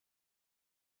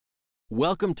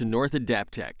Welcome to North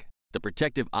Adaptec, the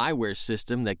protective eyewear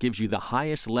system that gives you the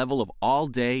highest level of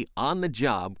all-day,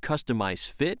 on-the-job,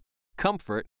 customized fit,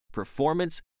 comfort,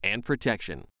 performance, and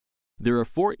protection. There are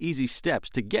 4 easy steps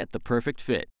to get the perfect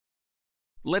fit.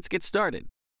 Let's get started.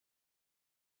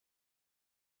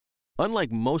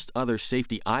 Unlike most other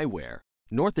safety eyewear,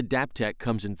 North Adaptec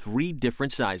comes in 3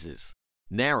 different sizes: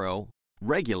 narrow,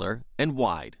 regular, and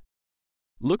wide.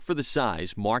 Look for the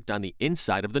size marked on the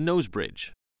inside of the nose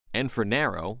bridge. N for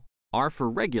narrow, R for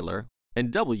regular, and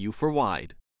W for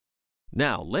wide.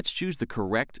 Now, let's choose the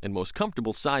correct and most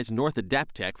comfortable size North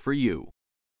Adaptec for you.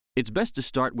 It's best to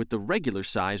start with the regular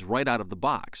size right out of the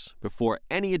box before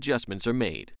any adjustments are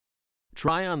made.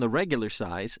 Try on the regular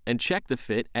size and check the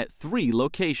fit at 3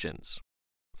 locations.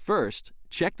 First,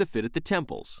 check the fit at the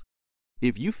temples.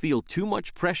 If you feel too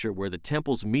much pressure where the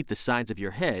temples meet the sides of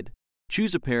your head,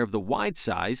 choose a pair of the wide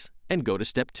size and go to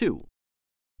step 2.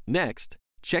 Next,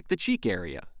 check the cheek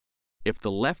area. If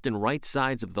the left and right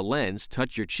sides of the lens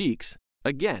touch your cheeks,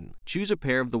 again, choose a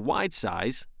pair of the wide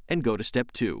size and go to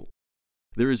step 2.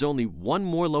 There is only one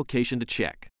more location to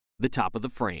check: the top of the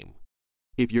frame.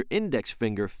 If your index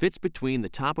finger fits between the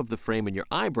top of the frame and your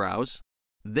eyebrows,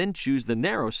 then choose the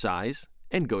narrow size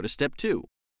and go to step 2.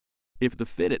 If the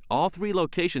fit at all 3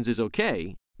 locations is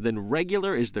okay, then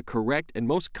regular is the correct and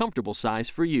most comfortable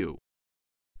size for you.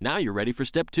 Now you're ready for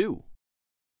step 2.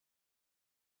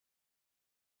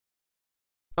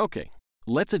 Okay,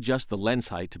 let's adjust the lens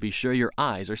height to be sure your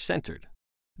eyes are centered.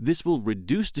 This will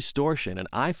reduce distortion and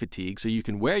eye fatigue so you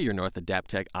can wear your North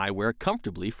Adaptec eyewear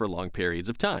comfortably for long periods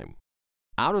of time.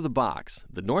 Out of the box,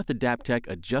 the North Adaptec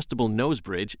adjustable nose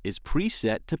bridge is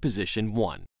preset to position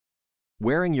 1.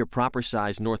 Wearing your proper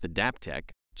size North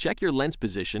Adaptec, check your lens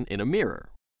position in a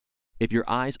mirror. If your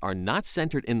eyes are not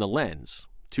centered in the lens,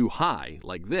 too high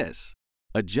like this,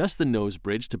 adjust the nose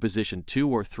bridge to position 2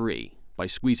 or 3 by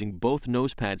squeezing both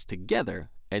nose pads together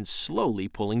and slowly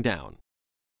pulling down.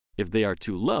 If they are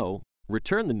too low,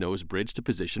 return the nose bridge to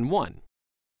position 1.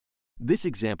 This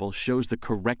example shows the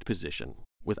correct position,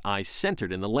 with eyes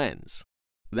centered in the lens.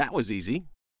 That was easy.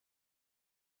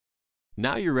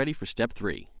 Now you're ready for step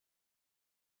 3.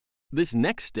 This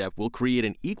next step will create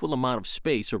an equal amount of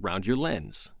space around your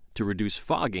lens to reduce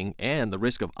fogging and the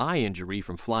risk of eye injury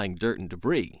from flying dirt and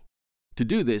debris. To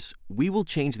do this, we will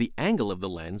change the angle of the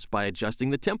lens by adjusting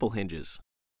the temple hinges.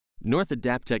 North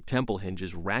Adaptec temple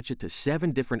hinges ratchet to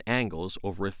 7 different angles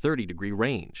over a 30-degree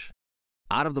range.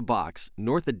 Out of the box,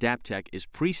 North Adaptec is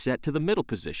preset to the middle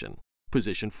position,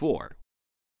 position 4.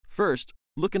 First,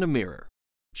 look in a mirror.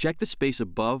 Check the space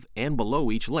above and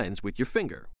below each lens with your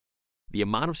finger. The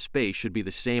amount of space should be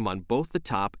the same on both the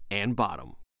top and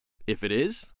bottom. If it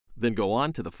is, then go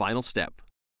on to the final step.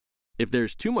 If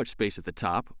there's too much space at the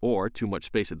top or too much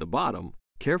space at the bottom,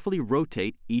 carefully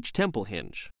rotate each temple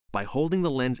hinge by holding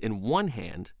the lens in one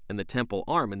hand and the temple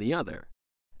arm in the other,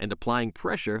 and applying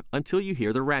pressure until you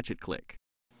hear the ratchet click.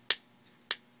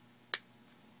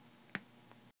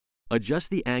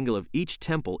 Adjust the angle of each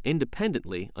temple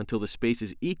independently until the space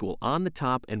is equal on the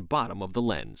top and bottom of the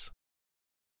lens.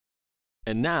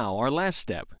 And now our last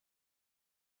step.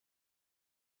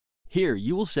 Here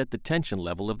you will set the tension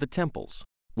level of the temples,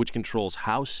 which controls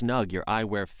how snug your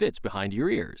eyewear fits behind your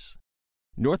ears.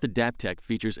 North Adaptec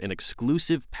features an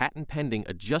exclusive patent-pending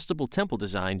adjustable temple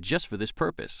design just for this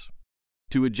purpose.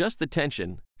 To adjust the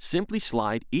tension, simply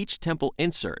slide each temple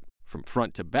insert from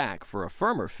front to back for a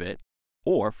firmer fit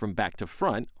or from back to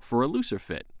front for a looser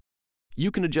fit.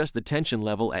 You can adjust the tension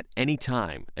level at any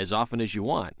time, as often as you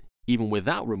want, even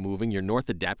without removing your North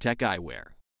Adaptec eyewear.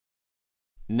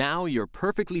 Now your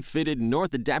perfectly fitted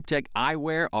North Adaptec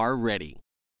eyewear are ready.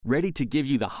 Ready to give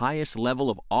you the highest level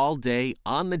of all-day,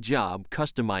 on-the-job,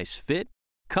 customized fit,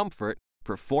 comfort,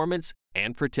 performance,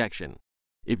 and protection.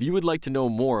 If you would like to know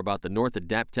more about the North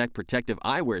Adaptec protective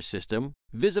eyewear system,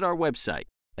 visit our website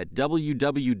at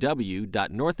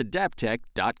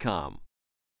www.northadaptec.com.